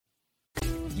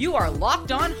You are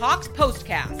Locked On Hawks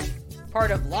POSTCAST,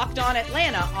 part of Locked On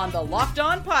Atlanta on the Locked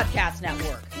On Podcast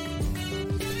Network.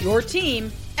 Your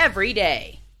team every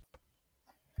day.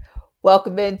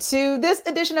 Welcome into this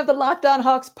edition of the Locked On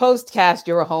Hawks POSTCAST,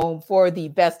 your home for the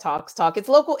best Hawks talk. It's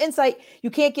local insight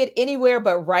you can't get anywhere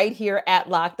but right here at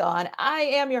Locked On. I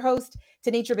am your host,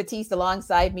 Tenitra Batiste.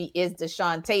 Alongside me is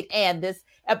Deshaun Tate, and this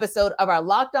episode of our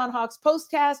Locked On Hawks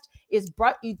POSTCAST is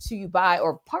brought to you by,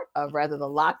 or part of rather, the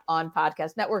Locked On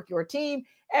Podcast Network, your team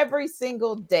every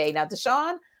single day. Now,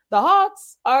 Deshaun, the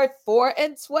Hawks are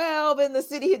 4-12 in the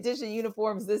City Edition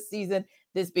uniforms this season,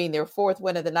 this being their fourth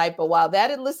win of the night. But while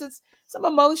that elicits some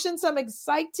emotion, some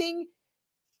exciting,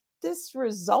 this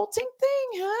resulting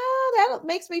thing, that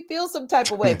makes me feel some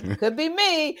type of way. Could be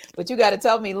me, but you got to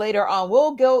tell me later on.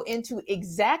 We'll go into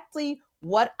exactly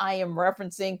what I am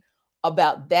referencing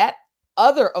about that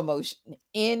other emotion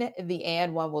in the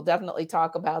and one. We'll definitely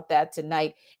talk about that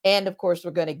tonight. And of course,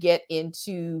 we're going to get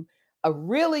into a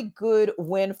really good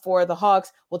win for the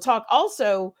Hawks. We'll talk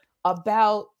also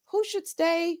about who should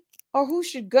stay or who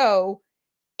should go.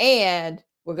 And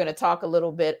we're going to talk a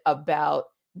little bit about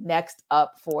next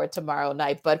up for tomorrow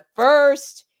night. But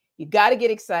first, you got to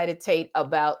get excited, Tate,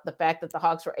 about the fact that the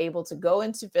Hawks were able to go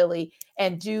into Philly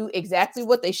and do exactly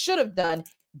what they should have done,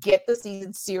 get the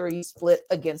season series split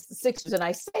against the Sixers. And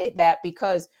I say that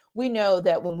because we know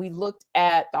that when we looked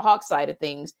at the Hawks side of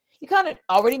things, you kind of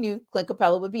already knew Clint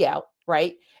Capella would be out,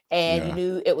 right? And you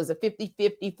knew it was a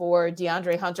 50-50 for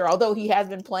DeAndre Hunter, although he has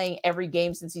been playing every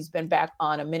game since he's been back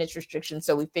on a minutes restriction.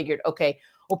 So we figured, okay,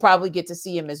 we'll probably get to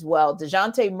see him as well.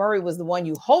 DeJounte Murray was the one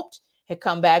you hoped had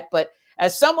come back. But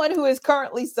as someone who is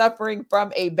currently suffering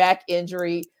from a back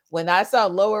injury, when I saw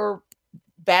lower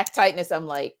back tightness, I'm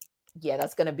like, yeah,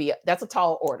 that's a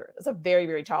tall order. That's a very,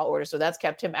 very tall order. So that's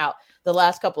kept him out the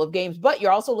last couple of games. But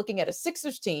you're also looking at a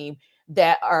Sixers team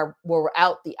that were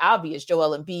out the obvious,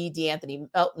 Joel Embiid, DeAnthony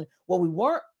Melton. What we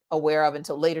weren't aware of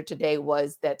until later today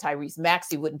was that Tyrese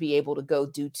Maxey wouldn't be able to go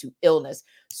due to illness.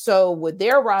 So with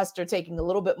their roster taking a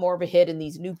little bit more of a hit and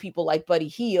these new people like Buddy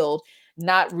Hield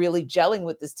not really gelling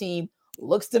with this team,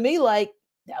 looks to me like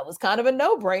that was kind of a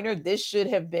no-brainer. This should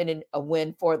have been a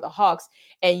win for the Hawks.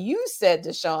 And you said,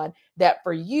 Deshaun, that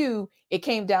for you, it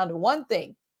came down to one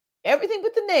thing. Everything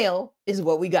but the nail is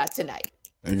what we got tonight.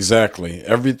 Exactly.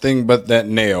 Everything but that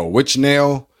nail. Which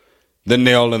nail? The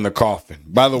nail in the coffin.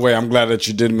 By the way, I'm glad that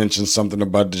you did mention something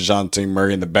about DeJounte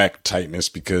Murray and the back tightness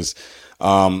because,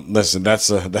 listen,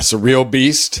 that's a real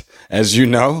beast, as you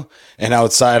know. And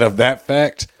outside of that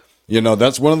fact,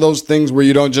 that's one of those things where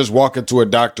you don't just walk into a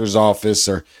doctor's office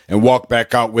and walk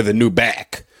back out with a new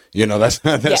back.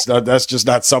 That's just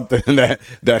not something that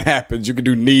happens. You can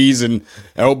do knees and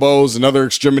elbows and other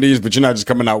extremities, but you're not just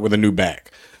coming out with a new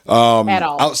back. At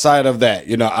all. Outside of that,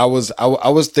 I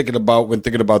was thinking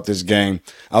about this game,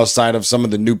 outside of some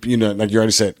of the new, like you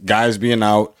already said, guys being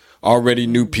out, already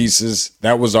new pieces.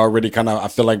 That was already kind of, I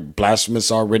feel like,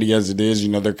 blasphemous already as it is.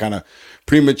 They're kind of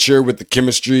premature with the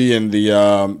chemistry and the,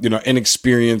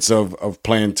 inexperience of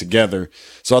playing together.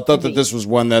 So I thought that this was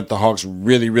one that the Hawks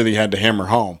really, really had to hammer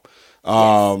home.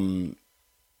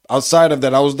 Outside of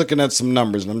that, I was looking at some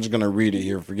numbers, and I'm just going to read it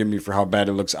here. Forgive me for how bad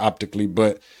it looks optically,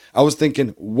 but I was thinking,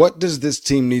 what does this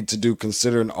team need to do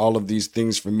considering all of these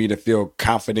things for me to feel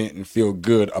confident and feel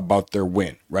good about their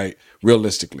win, right?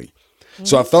 Realistically.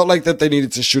 So I felt like that they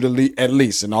needed to shoot at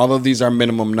least, and all of these are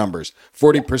minimum numbers,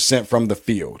 40% from the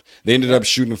field. They ended up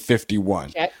shooting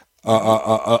 51.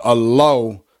 A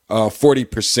low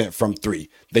 40% from three.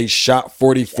 They shot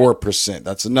 44%.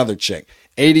 That's another check.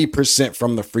 80%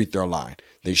 from the free throw line.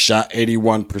 They shot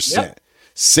 81%.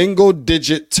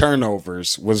 Single-digit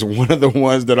turnovers was one of the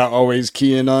ones that I always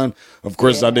key in on. Of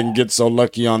course, I didn't get so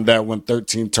lucky on that one.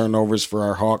 13 turnovers for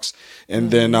our Hawks. And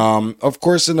then, of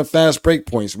course, in the fast break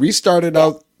points, we started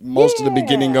out most of the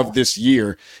beginning of this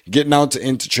year, getting out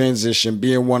into transition,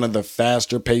 being one of the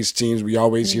faster-paced teams. We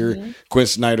always hear Quinn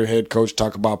Snyder, head coach,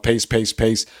 talk about pace.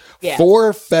 Yeah.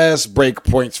 4 fast break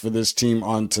points for this team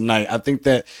on tonight. I think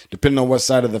that depending on what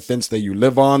side of the fence that you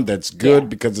live on, that's good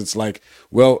because it's like,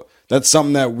 well, that's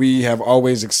something that we have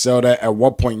always excelled at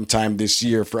one point in time this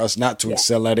year. For us not to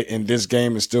excel at it in this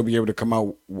game and still be able to come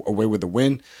out away with a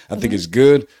win, I think is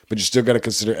good. But you still got to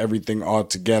consider everything all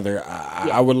together.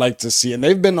 I would like to see, and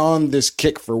they've been on this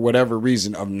kick for whatever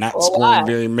reason of not scoring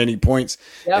very many points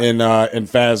in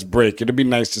fast break. It'd be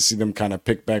nice to see them kind of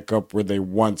pick back up where they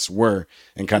once were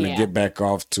and kind of get back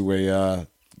off to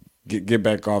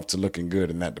looking good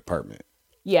in that department.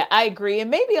 Yeah, I agree. And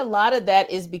maybe a lot of that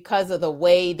is because of the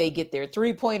way they get their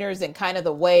 3-pointers and kind of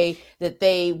the way that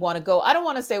they want to go. I don't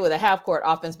want to say with a half court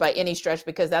offense by any stretch,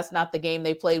 because that's not the game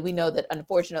they played. We know that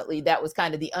unfortunately that was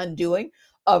kind of the undoing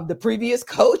of the previous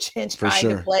coach and For trying to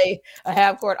sure. play a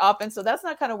half court offense. So that's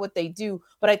not kind of what they do.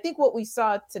 But I think what we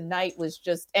saw tonight was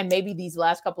just, and maybe these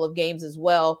last couple of games as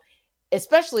well,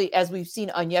 especially as we've seen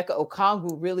Onyeka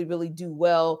Okongwu really, really do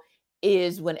well,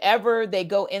 is whenever they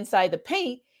go inside the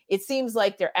paint, it seems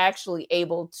like they're actually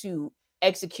able to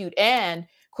execute. And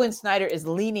Quinn Snyder is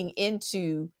leaning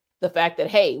into the fact that,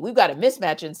 hey, we've got a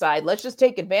mismatch inside. Let's just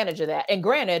take advantage of that. And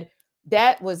granted,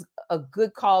 that was a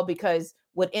good call, because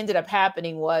what ended up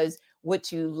happening was what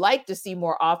you like to see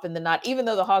more often than not, even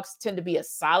though the Hawks tend to be a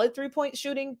solid 3-point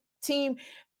shooting team,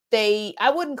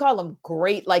 I wouldn't call them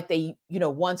great like they,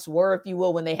 once were, if you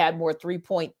will, when they had more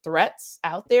 3-point threats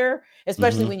out there,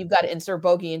 especially when you've got to insert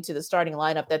Bogey into the starting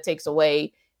lineup. That takes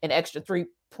away an extra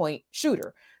 3-point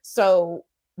shooter. So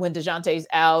when DeJounte's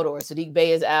out or Sadiq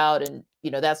Bey is out and,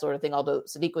 that sort of thing, although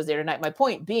Sadiq was there tonight, my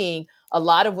point being a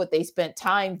lot of what they spent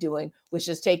time doing was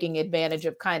just taking advantage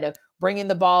of kind of bringing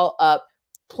the ball up,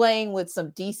 playing with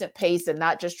some decent pace and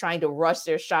not just trying to rush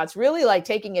their shots, really like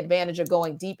taking advantage of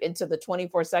going deep into the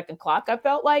 24-second clock, I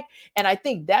felt like. And I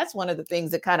think that's one of the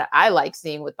things that kind of I like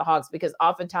seeing with the Hawks, because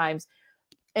oftentimes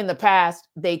in the past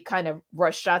they kind of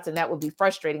rush shots and that would be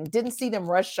frustrating. Didn't see them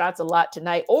rush shots a lot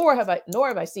tonight, nor have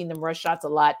I seen them rush shots a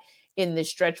lot in this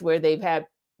stretch where they've had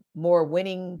more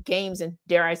winning games. And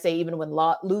dare I say, even when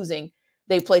losing,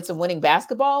 they played some winning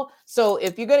basketball. So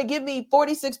if you're going to give me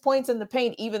 46 points in the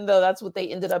paint, even though that's what they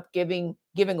ended up giving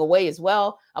away as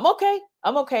well, I'm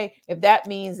okay. If that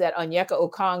means that Onyeka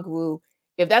Okongwu,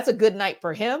 if that's a good night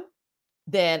for him,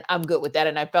 then I'm good with that.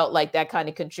 And I felt like that kind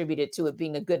of contributed to it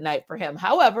being a good night for him.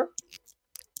 However,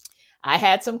 I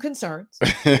had some concerns.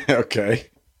 Okay.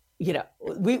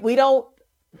 We don't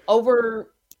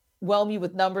overwhelm you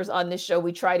with numbers on this show.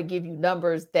 We try to give you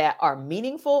numbers that are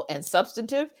meaningful and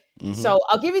substantive. So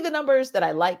I'll give you the numbers that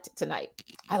I liked tonight.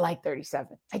 I like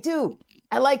 37. I do.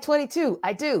 I like 22.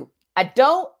 I do. I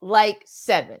don't like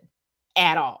 7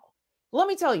 at all. Let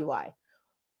me tell you why.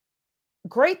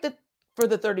 Great for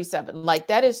the 37. Like,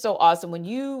 that is so awesome. When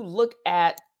you look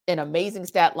at an amazing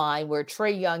stat line where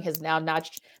Trae Young has now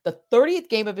notched the 30th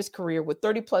game of his career with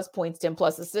 30 plus points, 10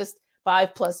 plus assists,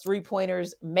 5 plus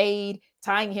 3-pointers made,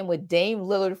 tying him with Dame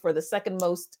Lillard for the second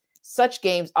most such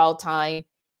games all time,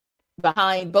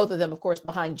 behind both of them, of course,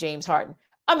 behind James Harden.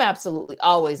 I'm absolutely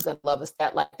always going to love a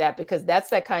stat like that, because that's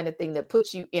that kind of thing that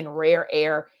puts you in rare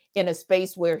air in a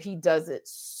space where he does it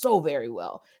so very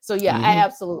well. So yeah, I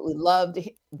absolutely loved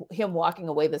him walking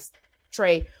away this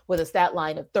Trae with a stat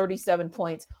line of 37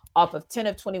 points off of 10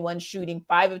 of 21 shooting,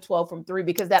 5 of 12 from 3,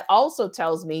 because that also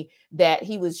tells me that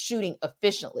he was shooting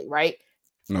efficiently, right?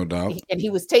 No doubt. And he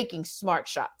was taking smart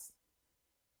shots.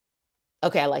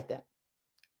 Okay, I like that.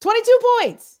 22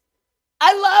 points.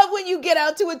 I love when you get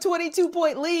out to a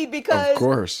 22-point lead, because of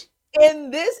course, in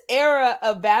this era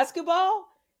of basketball,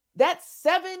 that's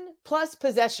 7 plus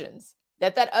possessions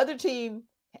that other team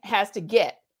has to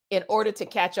get in order to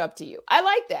catch up to you. I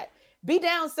like that. Be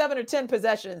down 7 or 10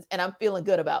 possessions and I'm feeling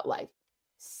good about life.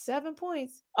 7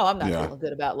 points. Oh, I'm not feeling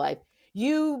good about life.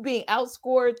 You being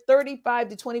outscored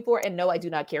 35-24. And no, I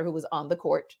do not care who was on the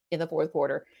court in the fourth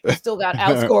quarter. You still got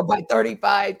outscored by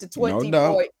 35-24.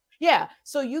 No. Yeah.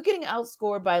 So you getting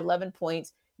outscored by 11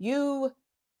 points, you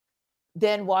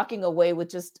then walking away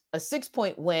with just a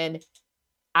 6-point win.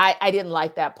 I didn't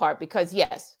like that part, because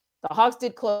yes, the Hawks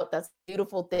did close. That's a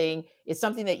beautiful thing. It's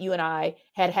something that you and I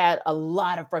had a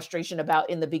lot of frustration about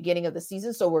in the beginning of the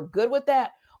season. So we're good with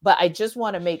that. But I just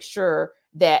want to make sure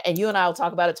that, and you and I will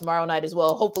talk about it tomorrow night as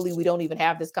well. Hopefully we don't even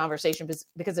have this conversation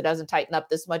because it doesn't tighten up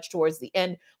this much towards the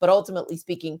end. But ultimately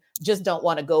speaking, just don't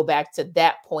want to go back to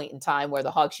that point in time where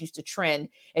the Hawks used to trend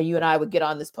and you and I would get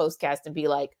on this postcast and be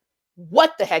like,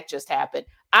 what the heck just happened?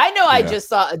 I know I just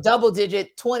saw a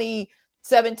double-digit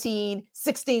 17,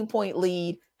 16-point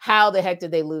lead. How the heck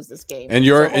did they lose this game? And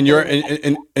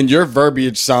your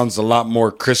verbiage sounds a lot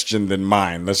more Christian than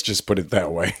mine. Let's just put it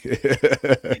that way.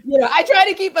 I try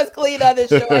to keep us clean on this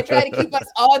show. I try to keep us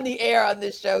on the air on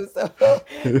this show. So,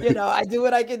 I do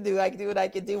what I can do.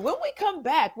 When we come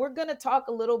back, we're going to talk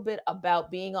a little bit about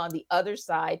being on the other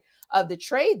side of the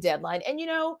trade deadline. And,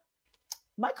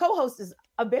 my co-host is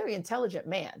a very intelligent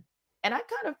man. And I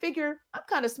kind of figure I'm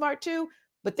kind of smart too.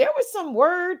 But there was some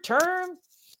term,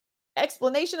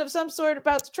 explanation of some sort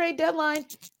about the trade deadline.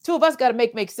 Two of us got to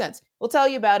make sense. We'll tell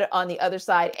you about it on the other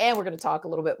side. And we're going to talk a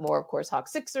little bit more, of course,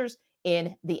 Hawks Sixers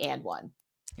in the and one.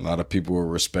 A lot of people will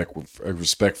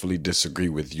respectfully disagree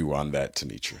with you on that,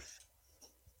 Tanisha.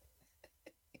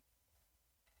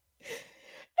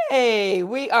 Hey,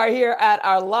 we are here at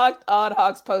our Locked On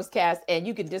Hawks postcast, and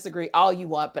you can disagree all you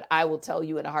want, but I will tell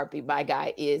you in a heartbeat, my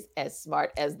guy is as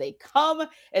smart as they come,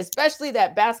 especially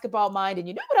that basketball mind. And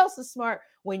you know what else is smart?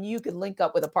 When you can link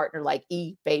up with a partner like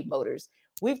eBay Motors.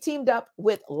 We've teamed up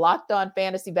with Locked On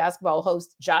Fantasy Basketball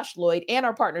host Josh Lloyd and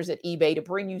our partners at eBay to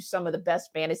bring you some of the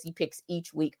best fantasy picks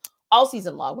each week, all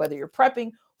season long, whether you're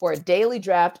prepping for a daily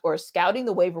draft or scouting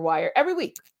the waiver wire every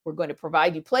week. We're going to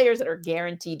provide you players that are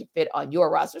guaranteed to fit on your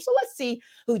roster. So let's see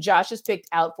who Josh has picked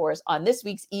out for us on this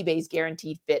week's eBay's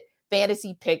Guaranteed Fit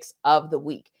Fantasy Picks of the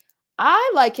Week.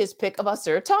 I like his pick of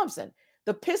Ausar Thompson.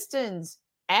 The Pistons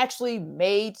actually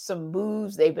made some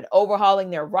moves. They've been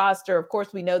overhauling their roster. Of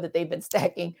course, we know that they've been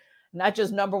stacking not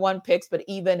just number one picks, but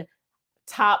even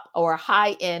top or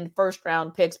high-end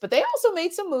first-round picks, but they also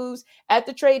made some moves at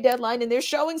the trade deadline, and they're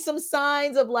showing some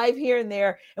signs of life here and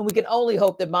there, and we can only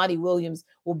hope that Monty Williams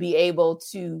will be able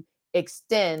to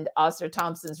extend Ausar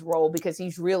Thompson's role because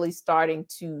he's really starting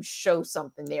to show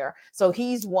something there. So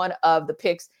he's one of the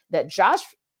picks that Josh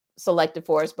selected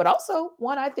for us, but also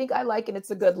one I think I like, and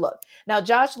it's a good look. Now,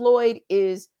 Josh Lloyd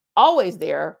is always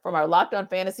there from our Locked On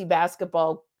Fantasy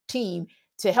Basketball team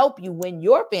to help you win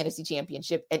your fantasy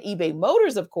championship. And eBay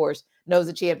Motors, of course, knows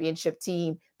a championship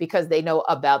team because they know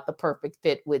about the perfect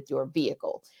fit with your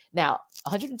vehicle. Now,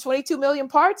 122 million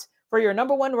parts for your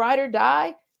number one ride or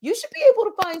die. You should be able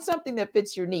to find something that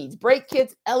fits your needs. Brake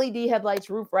kits, LED headlights,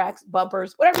 roof racks,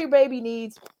 bumpers, whatever your baby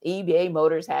needs, eBay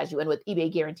Motors has you. And with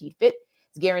eBay Guaranteed Fit,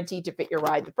 it's guaranteed to fit your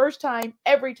ride the first time,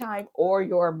 every time, or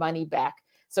your money back.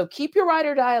 So keep your ride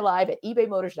or die alive at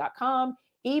ebaymotors.com.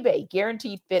 eBay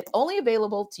Guaranteed Fit, only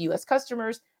available to U.S.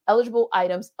 customers, eligible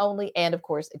items only, and of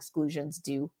course, exclusions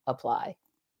do apply.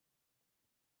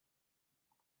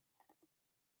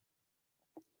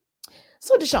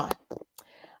 So, Deshaun,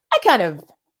 I kind of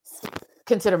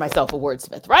consider myself a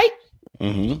wordsmith, right?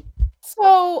 Mm-hmm.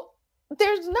 So,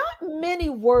 there's not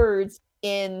many words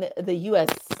in the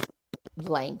U.S.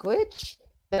 language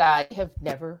that I have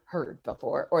never heard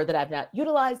before or that I've not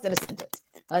utilized in a sentence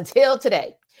until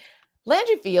today.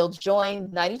 Landry Fields joined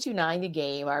 92.9 The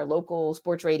Game, our local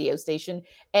sports radio station,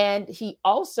 and he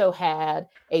also had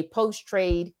a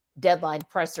post-trade deadline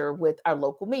presser with our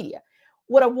local media.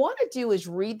 What I want to do is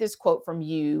read this quote from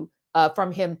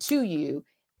him to you,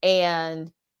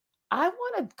 and I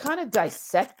want to kind of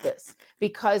dissect this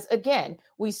because, again,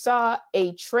 we saw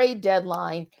a trade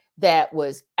deadline that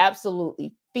was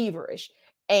absolutely feverish,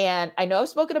 and I know I've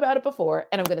spoken about it before,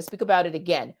 and I'm going to speak about it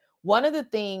again. One of the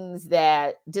things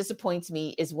that disappoints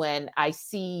me is when I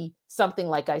see something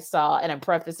like I saw, and I'm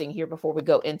prefacing here before we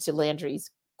go into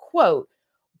Landry's quote,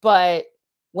 but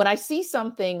when I see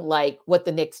something like what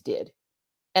the Knicks did,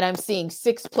 and I'm seeing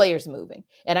 6 players moving,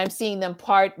 and I'm seeing them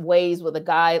part ways with a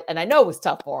guy, and I know it was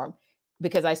tough for him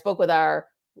because I spoke with our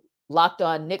Locked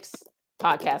On Knicks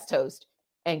podcast host,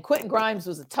 and Quentin Grimes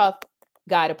was a tough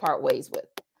guy to part ways with.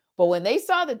 But when they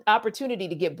saw the opportunity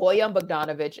to get Bojan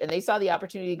Bogdanovic and they saw the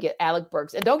opportunity to get Alec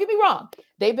Burks, and don't get me wrong,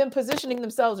 they've been positioning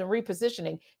themselves and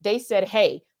repositioning. They said,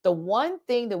 hey, the one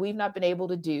thing that we've not been able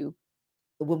to do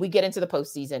when we get into the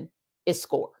postseason is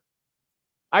score.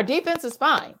 Our defense is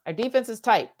fine. Our defense is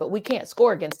tight, but we can't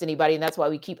score against anybody, and that's why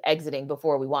we keep exiting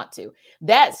before we want to.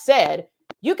 That said,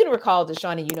 you can recall,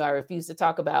 Deshaun, and I refuse to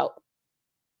talk about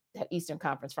that Eastern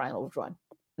Conference Finals run.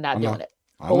 Not doing it.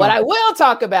 But what I will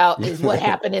talk about is what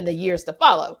happened in the years to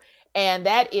follow. And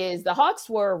that is the Hawks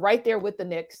were right there with the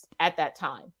Knicks at that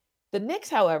time. The Knicks,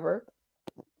 however,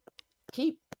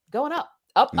 keep going up.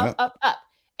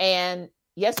 And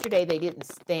yesterday they didn't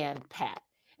stand pat.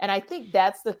 And I think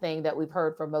that's the thing that we've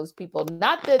heard from most people.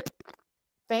 Not that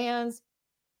fans,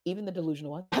 even the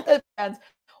delusional ones, not that fans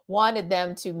wanted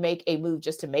them to make a move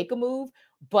just to make a move,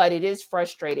 but it is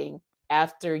frustrating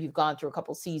after you've gone through a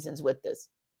couple seasons with this.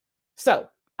 So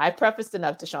I prefaced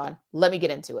enough, Deshaun. Let me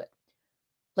get into it.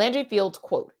 Landry Fields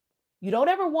quote, "You don't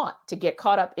ever want to get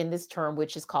caught up in this term,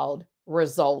 which is called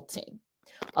resulting.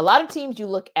 A lot of teams, you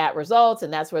look at results,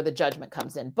 and that's where the judgment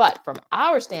comes in. But from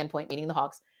our standpoint, meaning the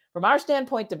Hawks, from our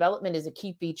standpoint, development is a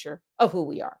key feature of who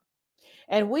we are.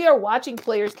 And we are watching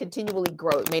players continually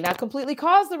grow. It may not completely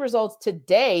cause the results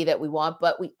today that we want,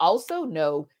 but we also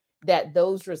know that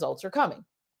those results are coming.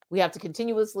 We have to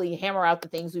continuously hammer out the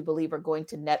things we believe are going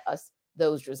to net us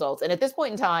those results. And at this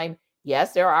point in time,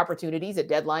 yes, there are opportunities at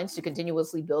deadlines to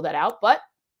continuously build that out. But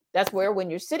that's where, when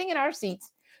you're sitting in our seats,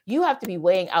 you have to be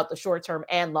weighing out the short-term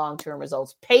and long-term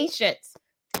results. Patience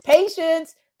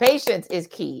is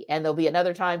key. And there'll be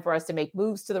another time for us to make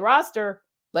moves to the roster.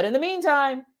 But in the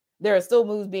meantime, there are still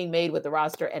moves being made with the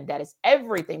roster. And that is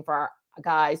everything for our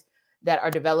guys that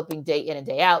are developing day in and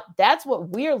day out. That's what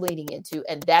we're leaning into,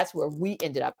 and that's where we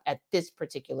ended up at this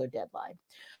particular deadline.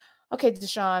 Okay,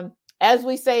 Deshaun, as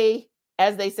they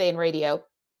say in radio,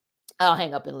 I'll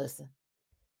hang up and listen.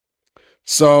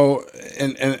 So,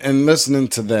 and listening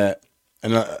to that,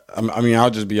 and I mean, I'll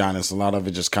just be honest. A lot of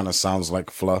it just kind of sounds like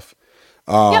fluff.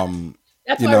 Yep.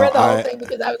 That's why I read the whole thing,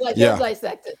 because I was like, let's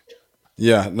dissect it.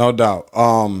 Yeah, no doubt.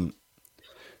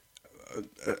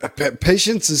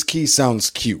 Patience is key sounds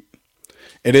cute.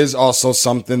 It is also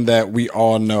something that we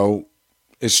all know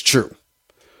is true.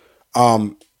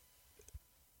 Don't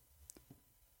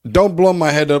blow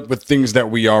my head up with things that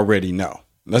we already know.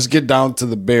 Let's get down to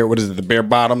the bare. What is it? The bare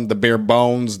bottom, the bare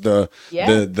bones, the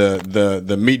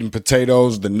meat and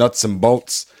potatoes, the nuts and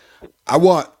bolts. I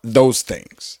want those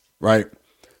things, right?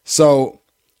 So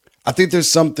I think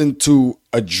there's something to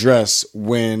address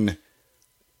when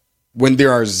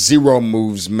there are zero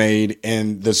moves made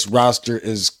and this roster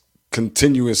is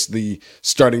continuously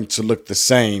starting to look the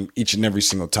same each and every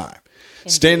single time.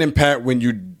 Indeed. Standing pat when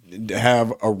you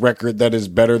have a record that is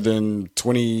better than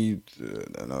 20,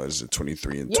 is it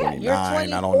 23 and 29? I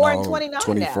don't know.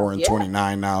 24 and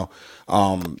 29 now.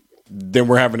 Then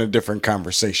we're having a different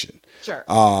conversation. Sure.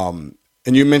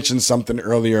 And you mentioned something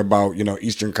earlier about,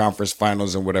 Eastern Conference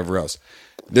Finals and whatever else.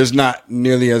 There's not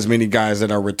nearly as many guys that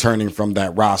are returning from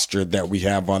that roster that we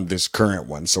have on this current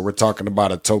one. So we're talking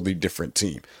about a totally different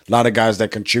team. A lot of guys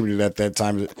that contributed at that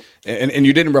time. And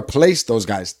you didn't replace those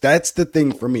guys. That's the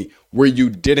thing for me, where you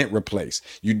didn't replace.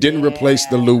 You didn't replace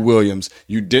the Lou Williams.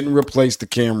 You didn't replace the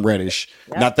Cam Reddish.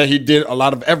 Yep. Not that he did a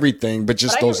lot of everything, but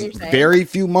just those very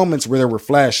few moments where there were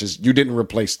flashes, you didn't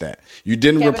replace that. You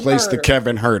didn't replace the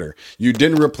Kevin Huerter. You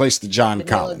didn't replace the John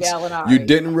Collins. Gallinari. You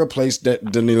didn't replace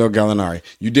Danilo Gallinari.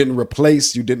 You didn't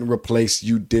replace, you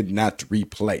did not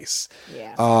replace.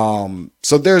 Yeah.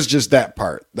 So there's just that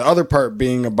part. The other part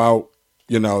being about,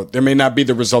 there may not be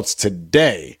the results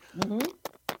today. Mm-hmm.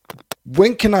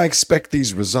 When can I expect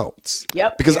these results?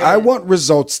 Yep. Because I want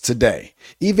results today,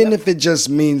 even if it just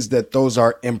means that those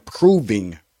are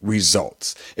improving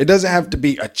results. It doesn't have to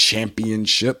be a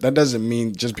championship. That doesn't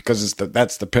mean just because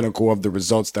that's the pinnacle of the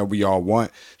results that we all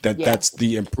want, that's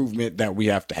the improvement that we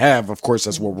have to have. Of course,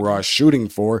 that's what we're all shooting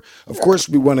for. Of course,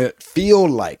 we want to feel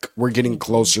like we're getting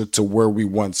closer to where we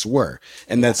once were,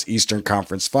 and that's Eastern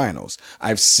Conference Finals.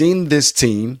 I've seen this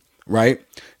team, right,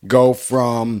 go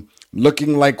from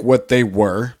looking like what they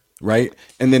were, right,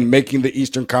 and then making the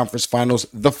Eastern Conference Finals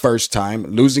the first time,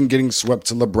 losing, getting swept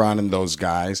to LeBron and those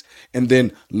guys, and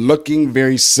then looking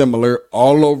very similar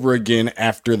all over again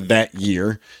after that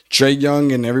year. Trae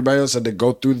Young and everybody else had to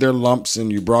go through their lumps,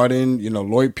 and you brought in,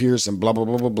 Lloyd Pierce and blah, blah,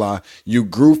 blah, blah, blah. You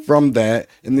grew from that,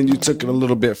 and then you took it a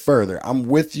little bit further. I'm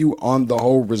with you on the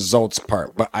whole results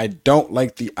part, but I don't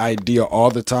like the idea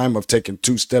all the time of taking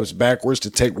 2 steps backwards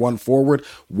to take 1 forward.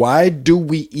 Why do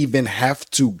we even have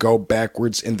to go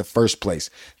backwards in the first place?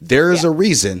 There is a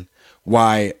reason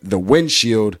why the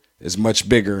windshield is much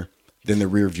bigger than the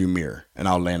rear view mirror, and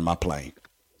I'll land my plane.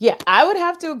 Yeah, I would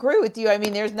have to agree with you. I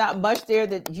mean, there's not much there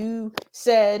that you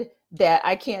said that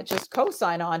I can't just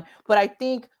co-sign on, but I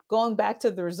think going back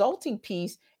to the resulting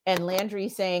piece and Landry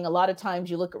saying a lot of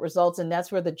times you look at results and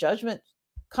that's where the judgment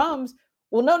comes.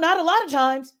 Well, no, not a lot of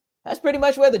times. That's pretty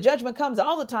much where the judgment comes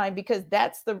all the time, because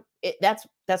that's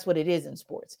what it is in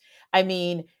sports. I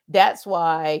mean, that's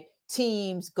why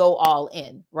teams go all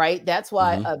in, right? That's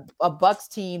why a Bucks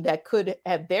team that could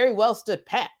have very well stood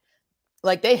pat,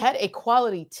 like they had a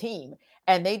quality team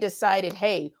and they decided,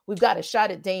 hey, we've got a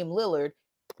shot at Dame Lillard.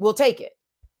 We'll take it.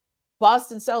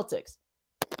 Boston Celtics,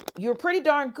 you're pretty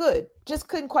darn good. Just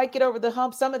couldn't quite get over the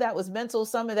hump. Some of that was mental.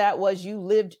 Some of that was you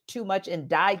lived too much and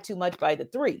died too much by the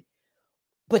 3.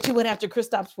 But you went after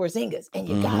Kristaps Porzingis and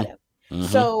you got him. Mm-hmm.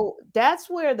 So that's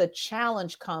where the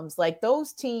challenge comes. Like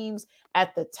those teams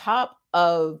at the top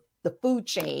of the food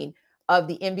chain of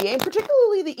the NBA, and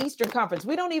particularly the Eastern Conference.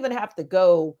 We don't even have to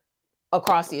go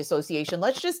across the association.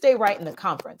 Let's just stay right in the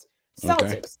conference.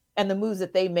 Celtics and the moves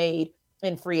that they made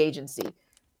in free agency.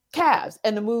 Cavs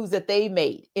and the moves that they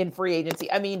made in free agency.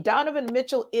 I mean, Donovan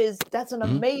Mitchell that's an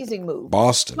amazing move.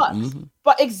 Boston.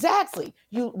 But exactly.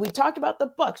 We talked about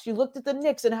the Bucks. You looked at the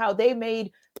Knicks and how they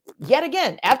made, yet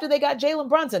again, after they got Jalen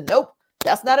Brunson. Nope,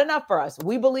 that's not enough for us.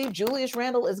 We believe Julius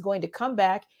Randle is going to come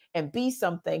back and be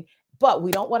something, but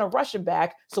we don't want to rush him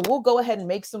back. So we'll go ahead and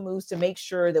make some moves to make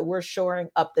sure that we're shoring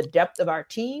up the depth of our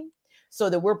team so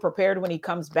that we're prepared when he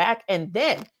comes back. And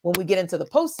then when we get into the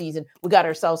postseason, we got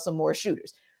ourselves some more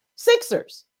shooters.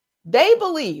 Sixers, they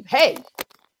believe, hey,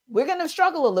 we're going to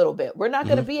struggle a little bit. We're not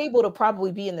going to be able to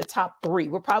probably be in the top 3.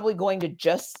 We're probably going to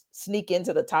just sneak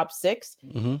into the top 6.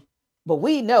 But but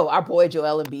we know our boy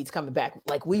Joel Embiid's coming back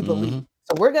like we believe.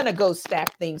 So we're going to go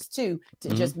stack things too to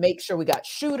just make sure we got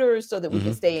shooters so that we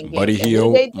can stay in games. Buddy and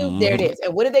Hield. what did they do? There it is.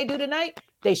 And what did they do tonight?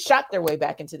 They shot their way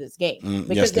back into this game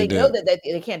because they know that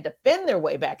they can't defend their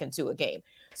way back into a game.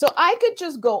 So I could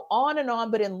just go on and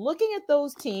on, but in looking at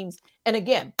those teams, and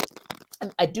again,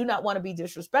 I do not want to be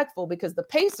disrespectful because the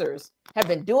Pacers have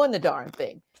been doing the darn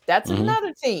thing. That's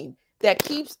another team that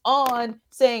keeps on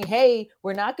saying, hey,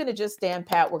 we're not going to just stand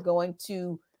pat. We're going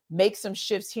to make some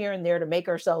shifts here and there to make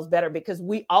ourselves better because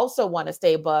we also want to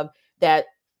stay above that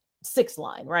 6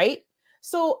 line, right?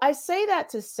 So I say that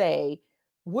to say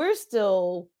we're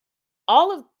still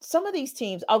some of these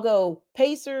teams. I'll go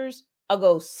Pacers, I'll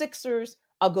go Sixers,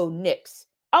 I'll go Knicks.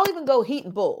 I'll even go Heat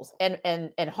and Bulls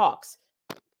and Hawks.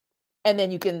 And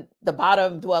then you can, the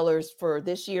bottom dwellers for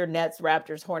this year, Nets,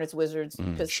 Raptors, Hornets, Wizards,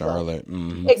 Pistons. Charlotte.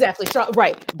 Exactly.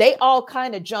 Right. They all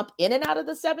kind of jump in and out of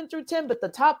the 7 through 10, but the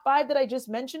top 5 that I just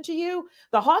mentioned to you,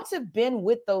 the Hawks have been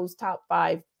with those top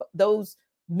 5, those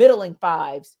middling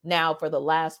 5s now for the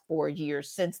last 4 years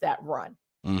since that run.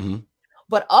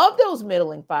 But of those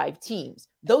middling 5 teams,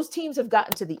 those teams have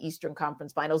gotten to the Eastern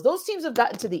Conference Finals. Those teams have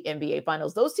gotten to the NBA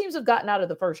Finals. Those teams have gotten out of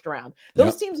the first round.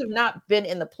 Those teams have not been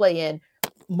in the play-in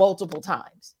multiple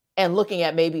times and looking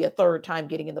at maybe a third time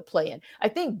getting in the play-in. I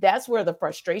think that's where the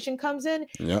frustration comes in.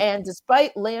 And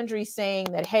despite Landry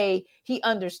saying that, hey, he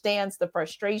understands the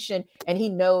frustration and he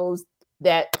knows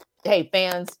that, hey,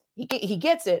 fans, he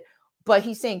gets it, but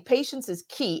he's saying patience is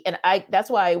key. And that's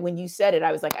why when you said it,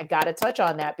 I was like, I got to touch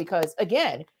on that because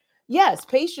again, yes,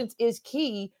 patience is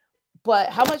key, but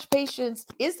how much patience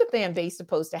is the fan base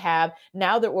supposed to have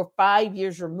now that we're 5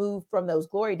 years removed from those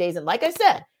glory days? And like I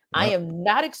said, I am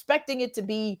not expecting it to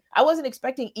be, I wasn't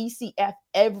expecting ECF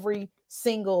every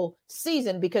single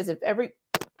season because if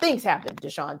things happen,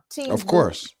 Deshaun, teams, of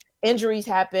course, injuries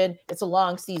happen. It's a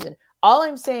long season. All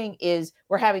I'm saying is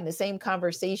we're having the same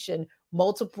conversation,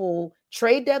 multiple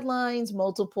trade deadlines,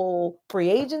 multiple free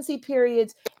agency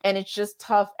periods. And it's just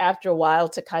tough after a while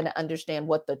to kind of understand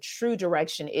what the true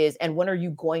direction is and when are you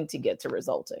going to get to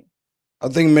resulting. I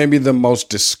think maybe the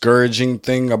most discouraging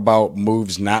thing about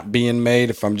moves not being made,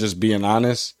 if I'm just being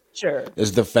honest,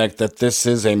 is the fact that this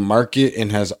is a market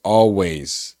and has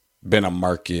always been a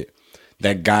market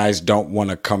that guys don't want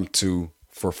to come to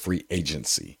for free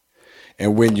agency.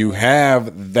 And when you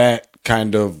have that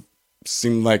kind of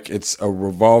seem like it's a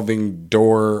revolving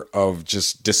door of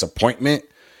just disappointment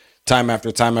time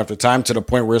after time after time to the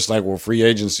point where it's like, well, free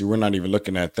agency, we're not even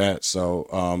looking at that.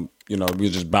 So, we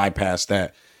just bypass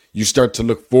that. You start to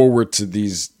look forward to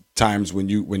these times when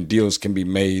deals can be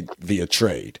made via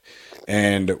trade.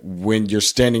 And when you're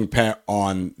standing pat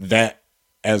on that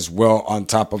as well, on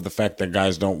top of the fact that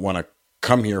guys don't want to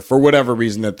come here for whatever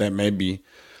reason that may be,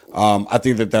 I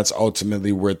think that that's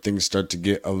ultimately where things start to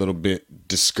get a little bit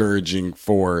discouraging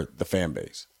for the fan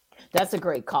base. That's a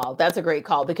great call. That's a great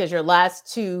call because your last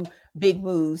 2 big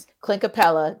moves, Clint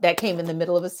Capella, that came in the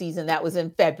middle of a season, that was in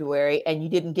February, and you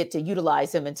didn't get to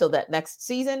utilize him until that next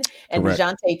season. And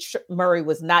DeJounte Murray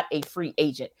was not a free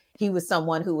agent. He was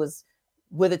someone who was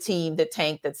with a team that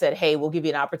tanked that said, hey, we'll give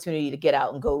you an opportunity to get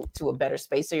out and go to a better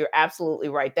space. So you're absolutely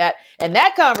right. That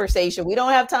conversation, we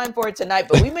don't have time for it tonight,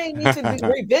 but we may need to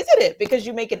revisit it because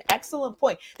you make an excellent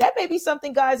point. That may be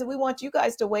something, guys, that we want you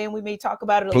guys to weigh, and we may talk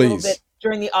about it a little bit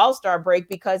during the All-Star break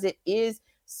because it is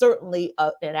certainly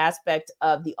an aspect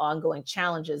of the ongoing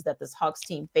challenges that this Hawks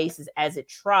team faces as it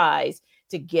tries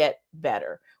to get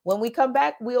better. When we come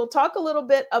back, we'll talk a little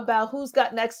bit about who's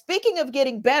got next. Speaking of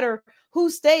getting better, who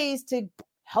stays to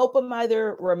help them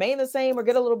either remain the same or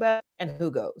get a little better, and who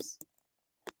goes.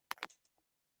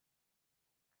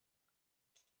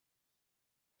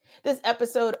 This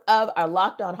episode of our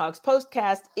Locked On Hawks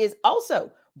Postcast is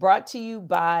also brought to you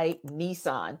by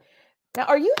Nissan. Now,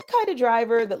 are you the kind of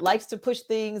driver that likes to push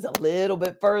things a little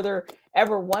bit further?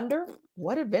 Ever wonder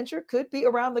what adventure could be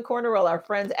around the corner? Well, our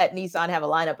friends at Nissan have a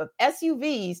lineup of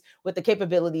SUVs with the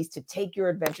capabilities to take your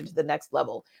adventure to the next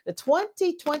level. The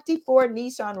 2024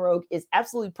 Nissan Rogue is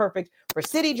absolutely perfect for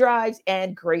city drives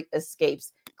and great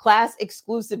escapes. Class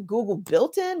exclusive Google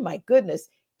built-in, my goodness,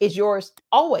 is yours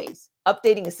always.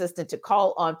 Updating assistant to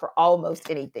call on for almost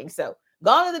anything. So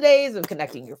gone are the days of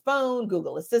connecting your phone.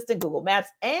 Google Assistant, Google Maps,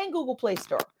 and Google Play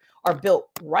Store are built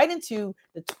right into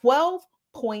the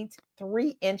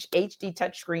 12.3-inch HD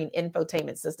touchscreen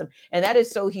infotainment system. And that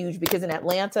is so huge because in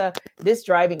Atlanta, this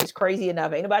driving is crazy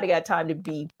enough. Ain't nobody got time to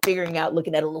be figuring out,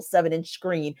 looking at a little 7-inch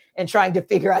screen and trying to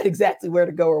figure out exactly where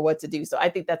to go or what to do. So I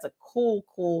think that's a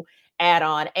cool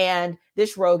add-on. And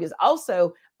this Rogue is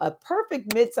also a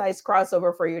perfect mid-sized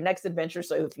crossover for your next adventure.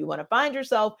 So if you want to find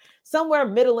yourself somewhere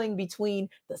middling between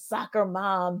the soccer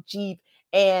mom Jeep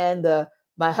and the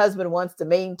my husband wants to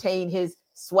maintain his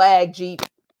swag Jeep,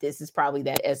 this is probably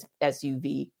that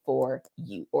SUV for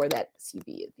you, or that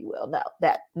SUV, if you will. Now,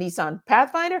 that Nissan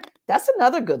Pathfinder, that's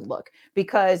another good look,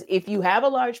 because if you have a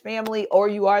large family, or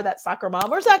you are that soccer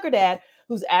mom or soccer dad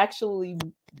who's actually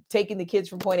taking the kids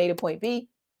from point A to point B,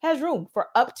 has room for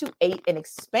up to 8 and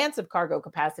expansive cargo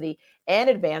capacity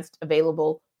and advanced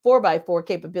available 4x4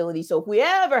 capability. So if we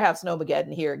ever have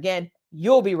Snowmageddon here again,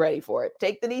 you'll be ready for it.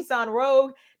 Take the Nissan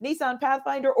Rogue, Nissan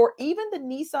Pathfinder, or even the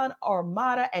Nissan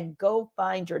Armada and go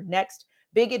find your next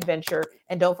big adventure.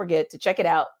 And don't forget to check it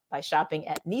out by shopping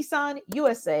at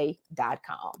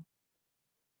nissanusa.com.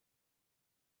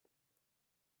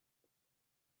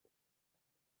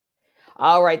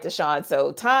 All right, Deshaun.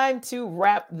 So time to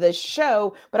wrap the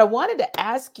show. But I wanted to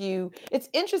ask you, it's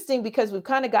interesting because we've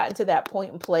kind of gotten to that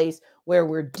point in place where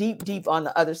we're deep on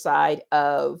the other side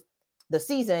of the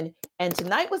season. And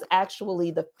tonight was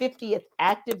actually the 50th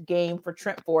active game for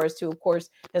Trent Forrest, who, of course,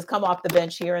 has come off the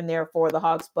bench here and there for the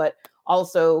Hawks, but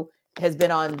also has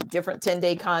been on different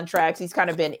 10-day contracts. He's kind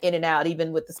of been in and out,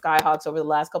 even with the Skyhawks over the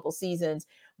last couple seasons.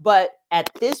 But at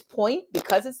this point,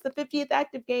 because it's the 50th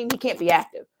active game, he can't be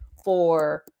active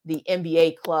for the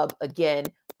NBA club again,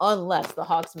 unless the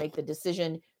Hawks make the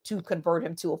decision to convert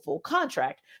him to a full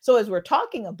contract. So as we're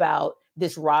talking about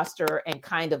this roster and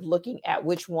kind of looking at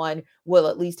which one will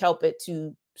at least help it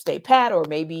to stay pat or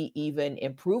maybe even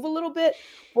improve a little bit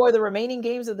for the remaining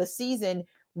games of the season,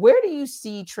 where do you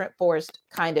see Trent Forrest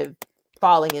kind of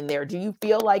falling in there? Do you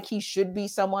feel like he should be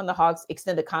someone the Hawks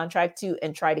extend a contract to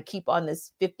and try to keep on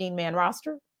this 15-man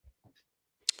roster?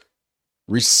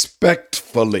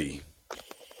 Respectfully,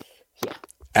 yeah,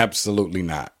 absolutely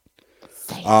not.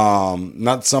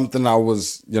 Not something I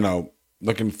was,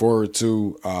 looking forward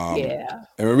to.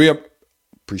 And we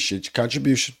appreciate your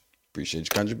contribution.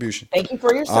 Thank you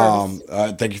for your service.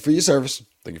 Thank you for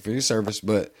your service.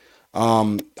 But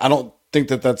I don't think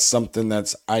that that's something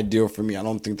that's ideal for me. I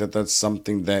don't think that that's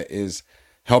something that is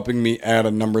helping me add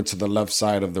a number to the left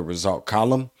side of the result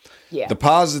column. Yeah. The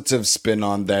positive spin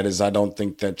on that is I don't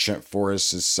think that Trent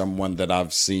Forrest is someone that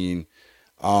I've seen,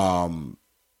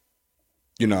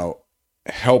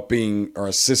 helping or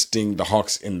assisting the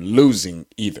Hawks in losing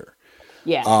either.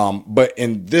 Yeah. But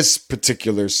in this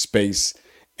particular space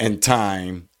and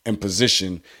time and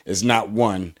position is not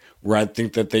one where I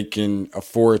think that they can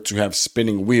afford to have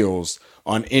spinning wheels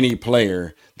on any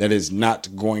player that is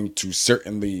not going to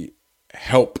certainly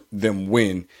help them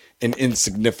win in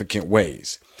insignificant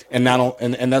ways. And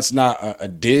that's not a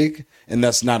dig, and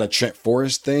that's not a Trent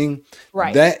Forrest thing.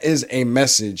 Right. That is a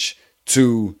message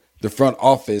to the front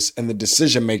office and the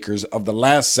decision makers of the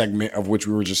last segment of which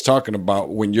we were just talking about,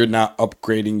 when you're not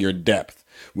upgrading your depth,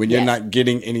 when you're not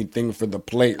getting anything for the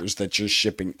players that you're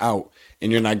shipping out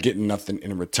and you're not getting nothing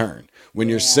in return, when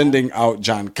you're sending out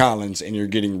John Collins and you're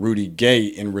getting Rudy Gay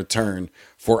in return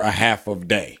for a half of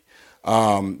day,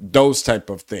 those type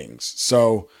of things.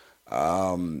 So,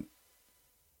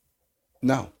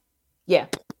 no. Yeah,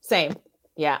 same.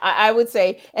 Yeah, I would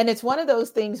say, and it's one of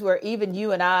those things where even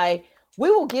you and I, we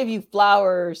will give you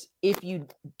flowers if you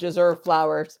deserve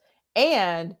flowers.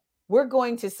 And we're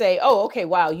going to say, oh, okay,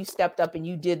 wow, you stepped up and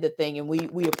you did the thing. And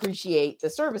we appreciate the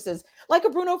services, like a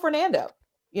Bruno Fernando,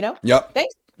 Yep.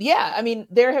 Thanks. Yeah. I mean,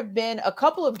 there have been a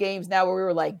couple of games now where we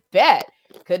were like, bet.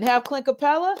 Couldn't have Clint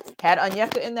Capella, had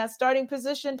Onyeka in that starting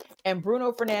position, and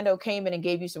Bruno Fernando came in and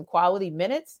gave you some quality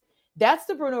minutes. That's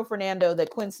the Bruno Fernando that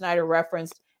Quinn Snyder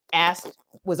referenced,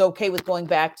 was okay with going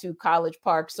back to College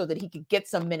Park so that he could get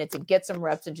some minutes and get some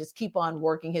reps and just keep on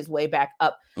working his way back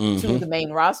up to the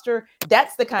main roster.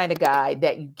 That's the kind of guy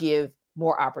that you give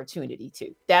more opportunity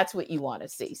to. That's what you want to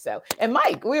see. So, and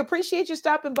Mike, we appreciate you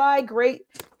stopping by. Great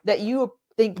that you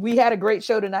think we had a great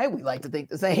show tonight. We like to think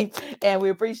the same, and we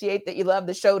appreciate that you love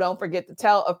the show. Don't forget to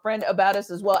tell a friend about us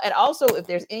as well. And also, if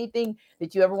there's anything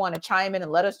that you ever want to chime in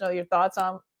and let us know your thoughts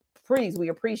on, please, we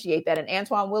appreciate that. And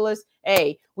Antoine Willis,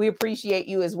 hey, we appreciate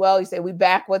you as well. You say, we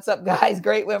back. What's up, guys?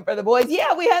 Great win for the boys.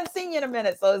 Yeah, we hadn't seen you in a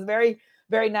minute. So it's very,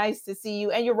 very nice to see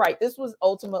you. And you're right. This was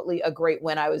ultimately a great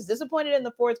win. I was disappointed in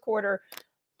the fourth quarter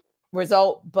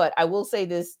result, but I will say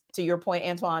this to your point,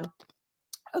 Antoine,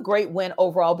 a great win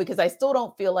overall, because I still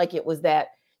don't feel like it was that,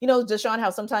 Deshaun,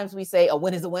 how sometimes we say a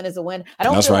win is a win is a win. I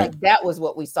don't feel like that was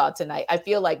what we saw tonight. I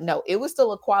feel like, no, it was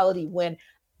still a quality win.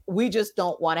 We just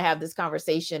don't want to have this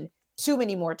conversation too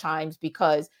many more times,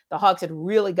 because the Hawks had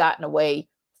really gotten away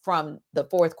from the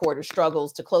fourth quarter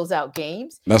struggles to close out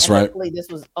games. That's right. Hopefully this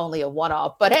was only a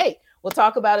one-off, but hey, we'll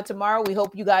talk about it tomorrow. We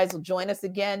hope you guys will join us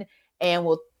again, and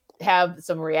we'll have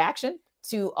some reaction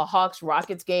to a Hawks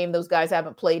Rockets game. Those guys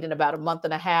haven't played in about a month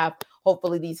and a half.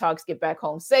 Hopefully these Hawks get back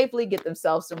home safely, get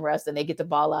themselves some rest, and they get to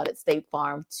ball out at State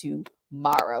Farm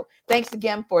tomorrow. Thanks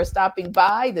again for stopping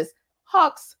by this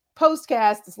Hawks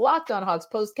Postcast, this Locked On Hawks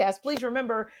Postcast. Please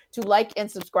remember to like and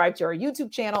subscribe to our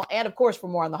YouTube channel. And of course, for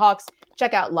more on the Hawks,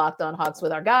 check out Locked On Hawks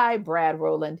with our guy, Brad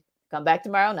Rowland. Come back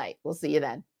tomorrow night. We'll see you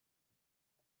then.